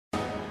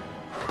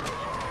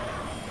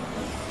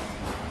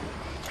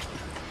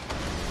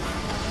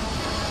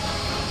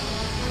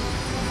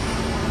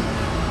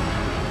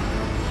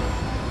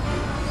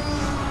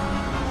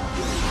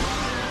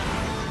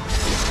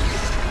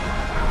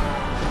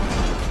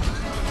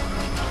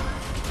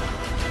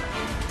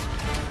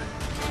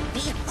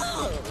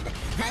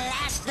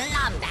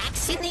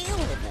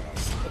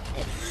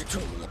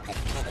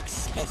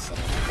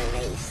innocent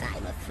place,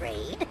 I'm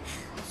afraid.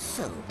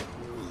 So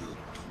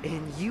weak.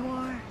 And you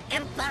are?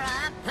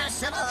 Emperor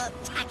Percival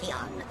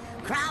Tachyon,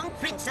 Crown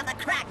Prince of the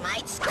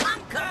Cragmites,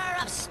 conqueror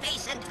of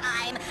space and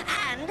time,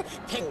 and,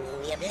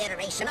 pending the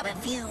obliteration of a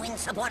few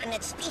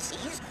insubordinate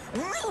species,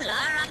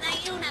 ruler of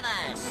the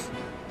universe.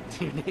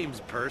 Your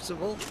name's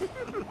Percival?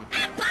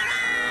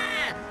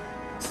 Emperor!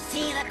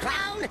 See the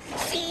crown,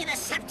 see the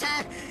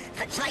scepter,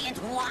 the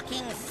giant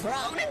walking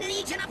throne and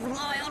legion of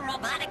royal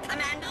robotic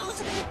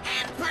commandos,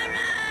 Emperor!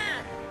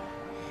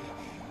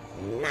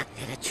 Not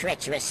that a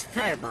treacherous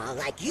furball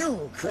like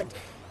you could...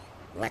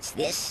 What's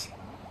this?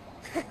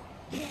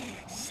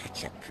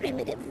 Such a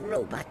primitive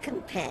robot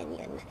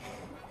companion.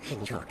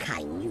 And your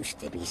kind used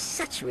to be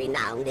such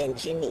renowned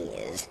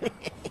engineers.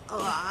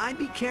 Oh, I'd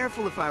be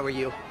careful if I were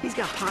you. He's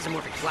got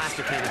posomorphic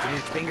blaster cannons in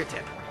each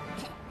fingertip.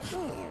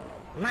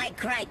 My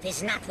gripe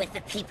is not with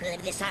the people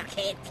of this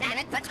arcade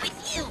planet, but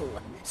with you.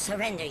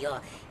 Surrender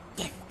your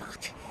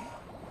deathbot,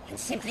 and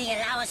simply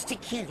allow us to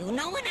kill you.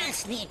 No one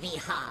else need be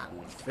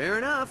harmed. Fair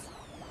enough.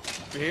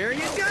 Here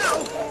you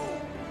go!